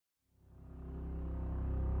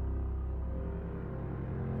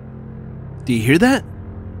Do you hear that?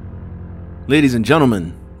 Ladies and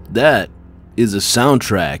gentlemen, that is a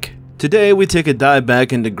soundtrack. Today we take a dive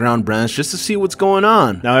back into Ground Branch just to see what's going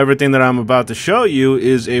on. Now everything that I'm about to show you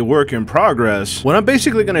is a work in progress. What I'm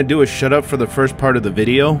basically going to do is shut up for the first part of the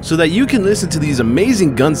video so that you can listen to these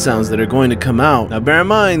amazing gun sounds that are going to come out. Now bear in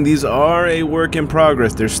mind, these are a work in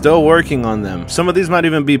progress. They're still working on them. Some of these might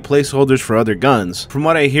even be placeholders for other guns. From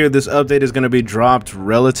what I hear, this update is going to be dropped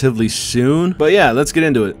relatively soon. But yeah, let's get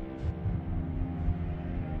into it.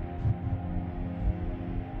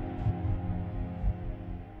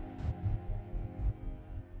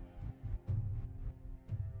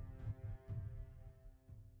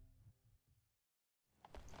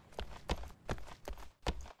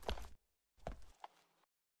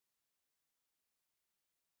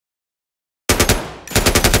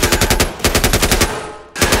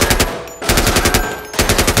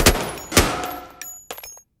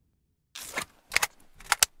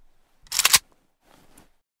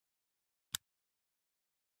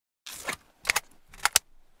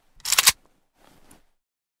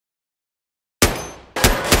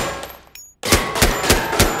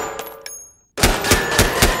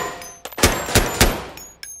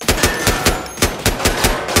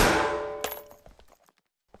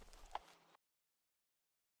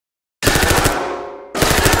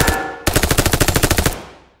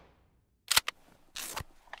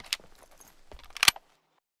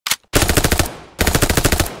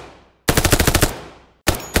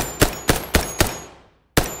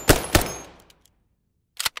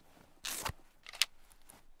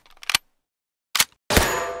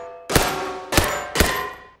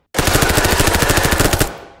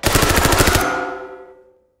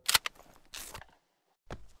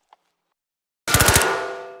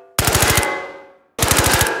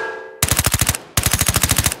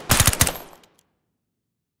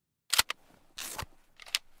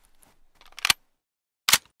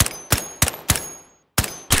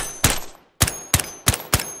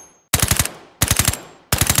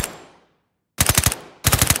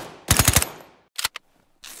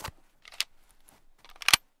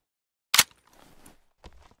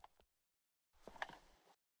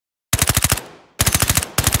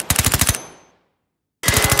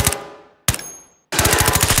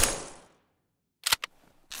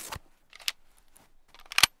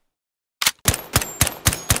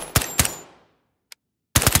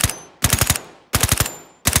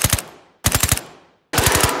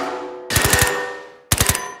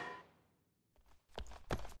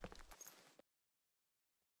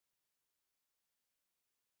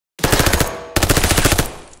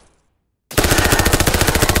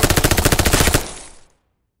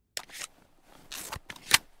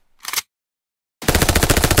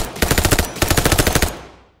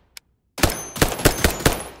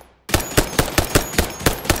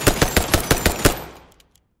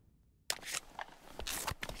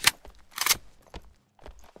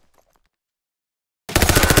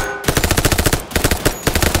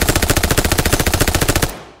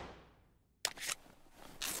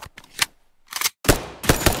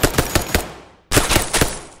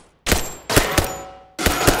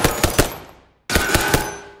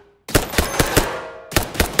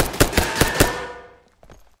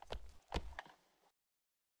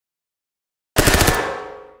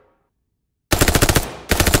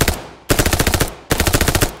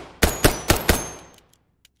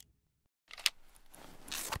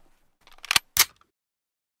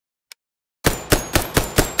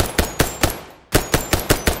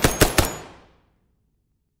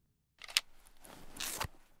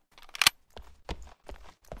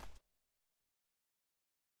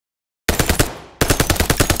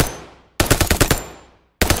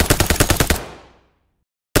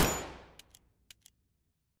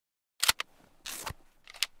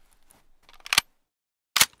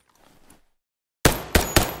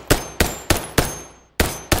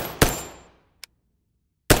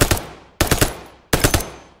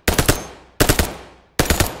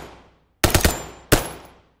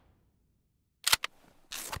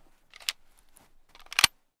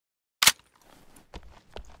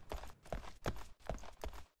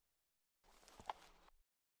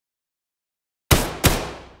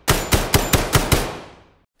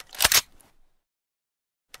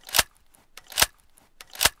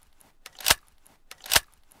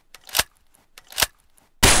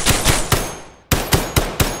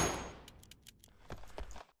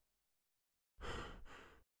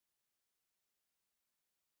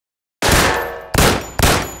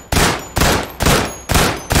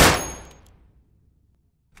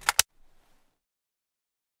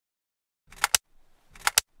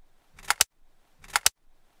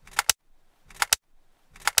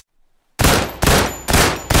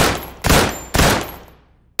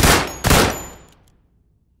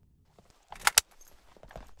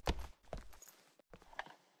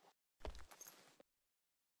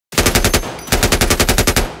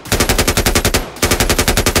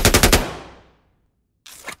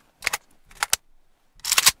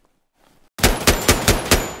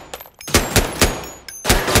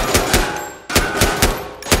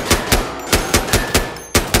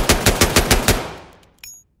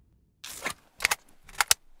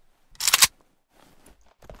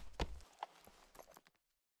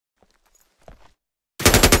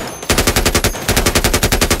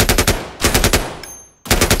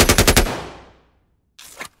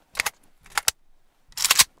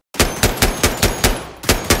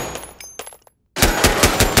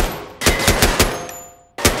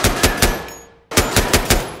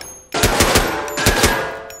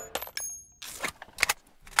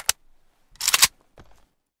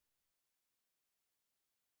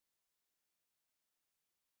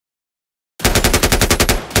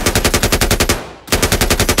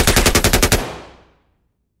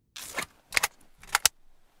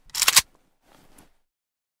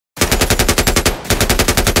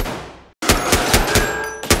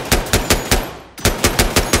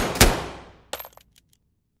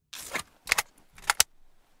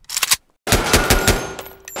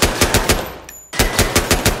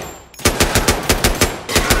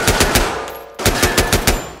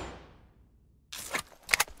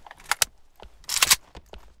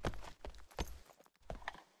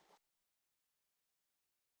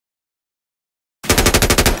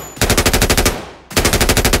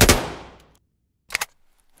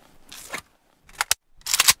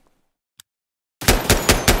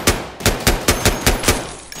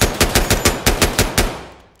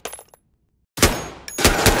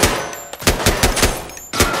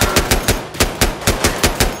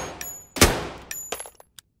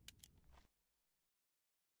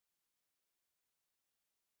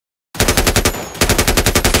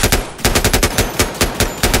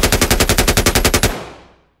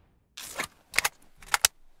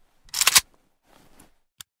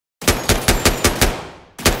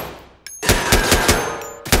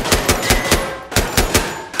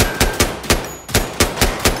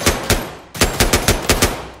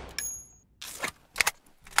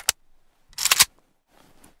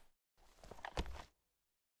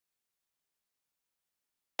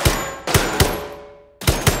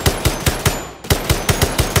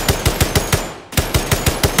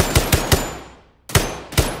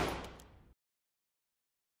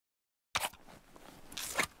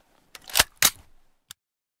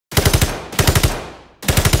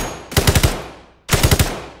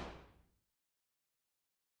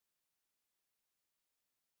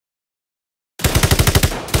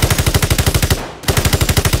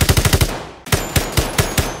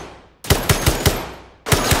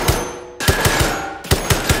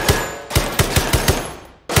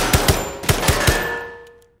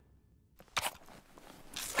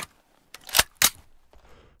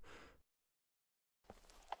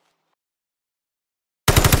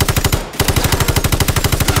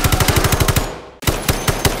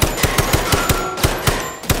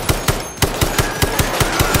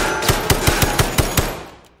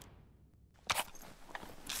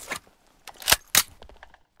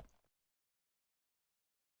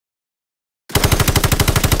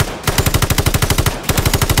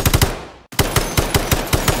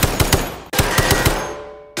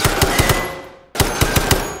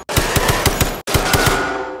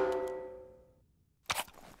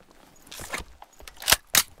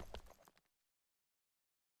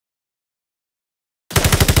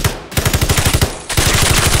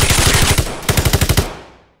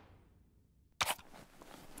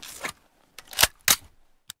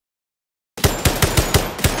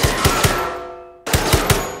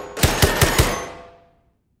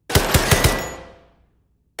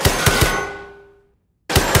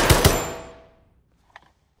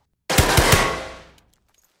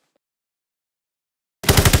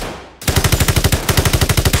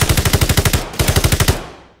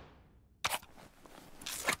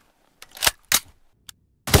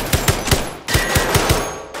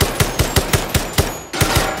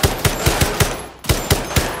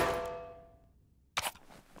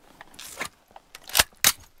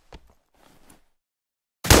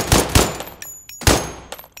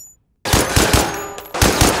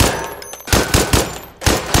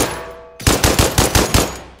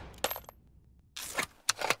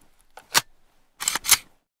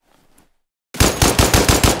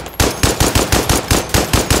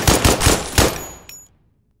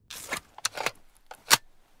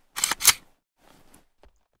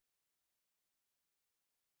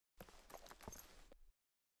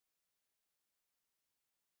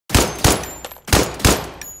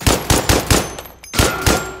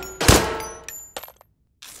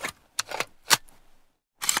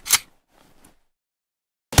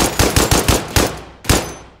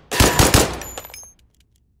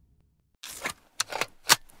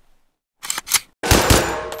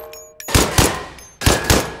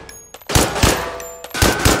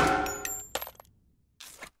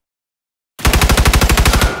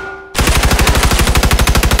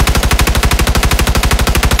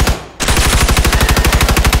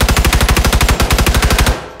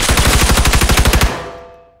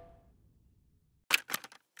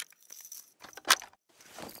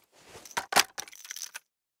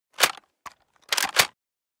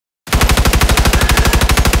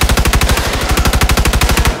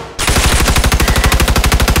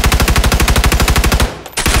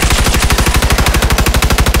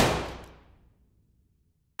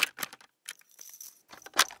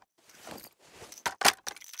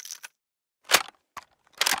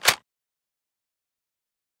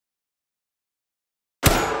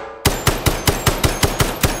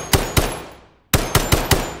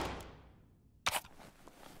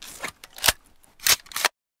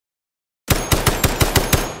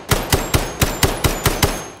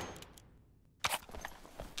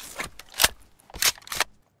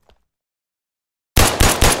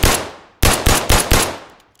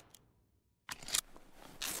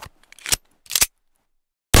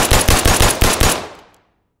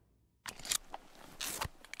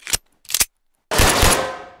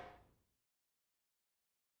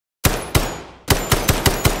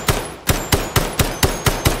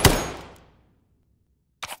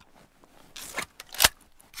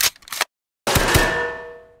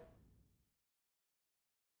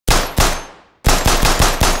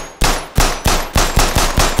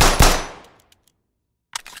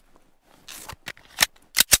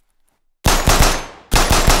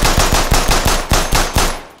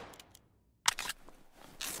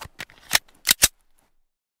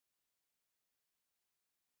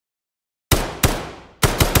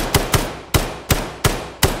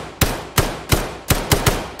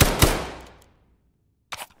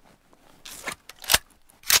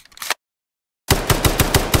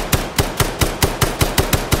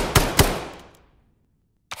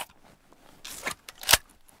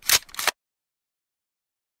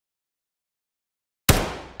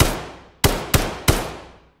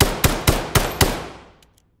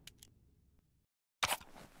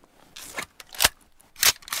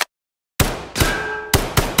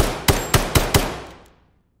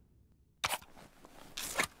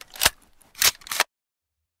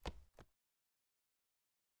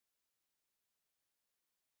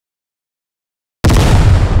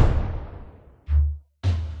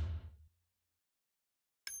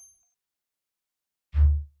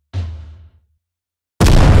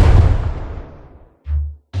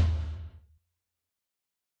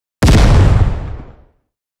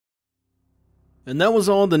 And that was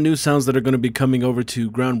all the new sounds that are going to be coming over to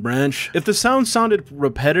Ground Branch. If the sounds sounded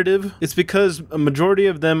repetitive, it's because a majority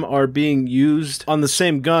of them are being used on the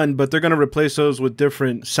same gun, but they're going to replace those with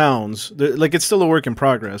different sounds. Like, it's still a work in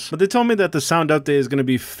progress. But they told me that the sound update is going to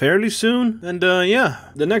be fairly soon. And yeah,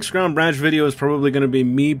 the next Ground Branch video is probably going to be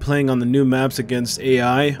me playing on the new maps against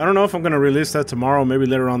AI. I don't know if I'm going to release that tomorrow, maybe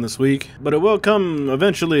later on this week, but it will come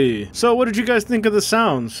eventually. So what did you guys think of the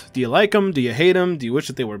sounds? Do you like them? Do you hate them? Do you wish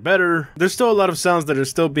that they were better? There's still a lot of sounds that are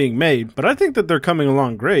still being made, but I think that they're coming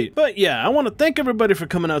along great. But yeah, I want to thank everybody for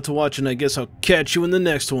coming out to watch, and I guess I'll catch you in the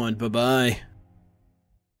next one. Bye-bye.